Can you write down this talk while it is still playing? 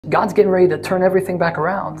God's getting ready to turn everything back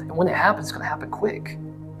around. And when it happens, it's going to happen quick.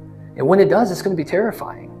 And when it does, it's going to be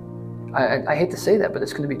terrifying. I hate to say that, but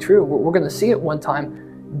it's going to be true. We're going to see it one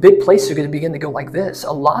time. Big places are going to begin to go like this.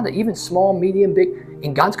 A lot of, even small, medium, big,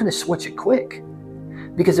 and God's going to switch it quick.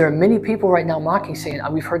 Because there are many people right now mocking, saying,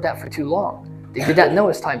 we've heard that for too long. They did that in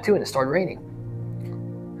Noah's time too, and it started raining.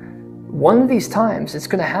 One of these times, it's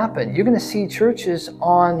going to happen. You're going to see churches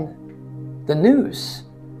on the news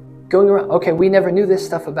going around, okay, we never knew this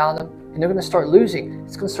stuff about them, and they're going to start losing.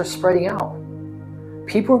 It's going to start spreading out.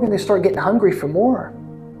 People are going to start getting hungry for more.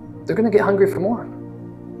 They're going to get hungry for more.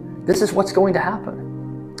 This is what's going to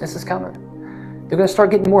happen. This is coming. They're going to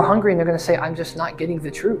start getting more hungry, and they're going to say, I'm just not getting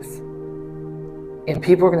the truth. And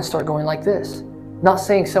people are going to start going like this. Not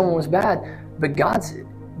saying someone was bad, but God's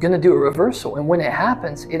going to do a reversal. And when it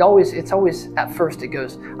happens, it's always at first it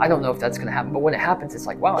goes, I don't know if that's going to happen. But when it happens, it's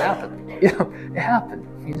like, wow, it happened. It happened,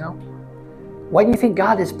 Why do you think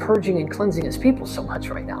God is purging and cleansing his people so much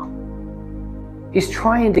right now? He's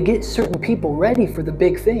trying to get certain people ready for the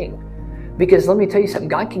big thing. Because let me tell you something,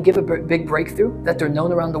 God can give a big breakthrough that they're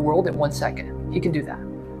known around the world in 1 second. He can do that.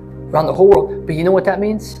 Around the whole world. But you know what that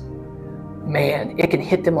means? Man, it can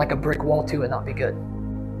hit them like a brick wall too and not be good.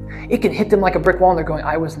 It can hit them like a brick wall and they're going,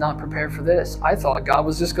 I was not prepared for this. I thought God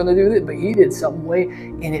was just going to do this, but he did some way,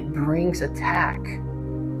 and it brings attack.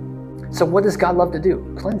 So what does God love to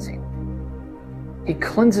do? Cleansing. He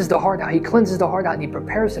cleanses the heart out. He cleanses the heart out and he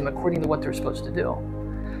prepares them according to what they're supposed to do.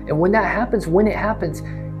 And when that happens,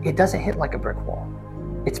 it doesn't hit like a brick wall.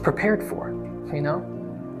 It's prepared for,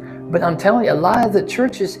 But I'm telling you, a lot of the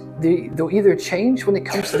churches, they'll either change when it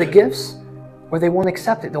comes to the gifts, or they won't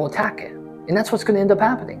accept it. They'll attack it. And that's what's going to end up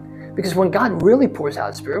happening. Because when God really pours out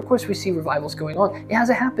his Spirit, of course we see revivals going on. It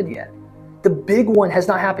hasn't happened yet. The big one has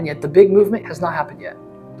not happened yet. The big movement has not happened yet.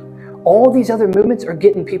 All these other movements are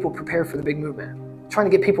getting people prepared for the big movement. Trying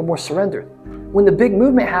to get people more surrendered. When the big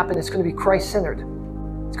movement happens, it's going to be Christ-centered.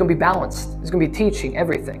 It's going to be balanced. It's going to be teaching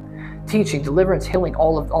everything. Teaching, deliverance, healing,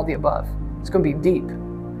 all the above. It's going to be deep.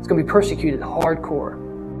 It's going to be persecuted hardcore.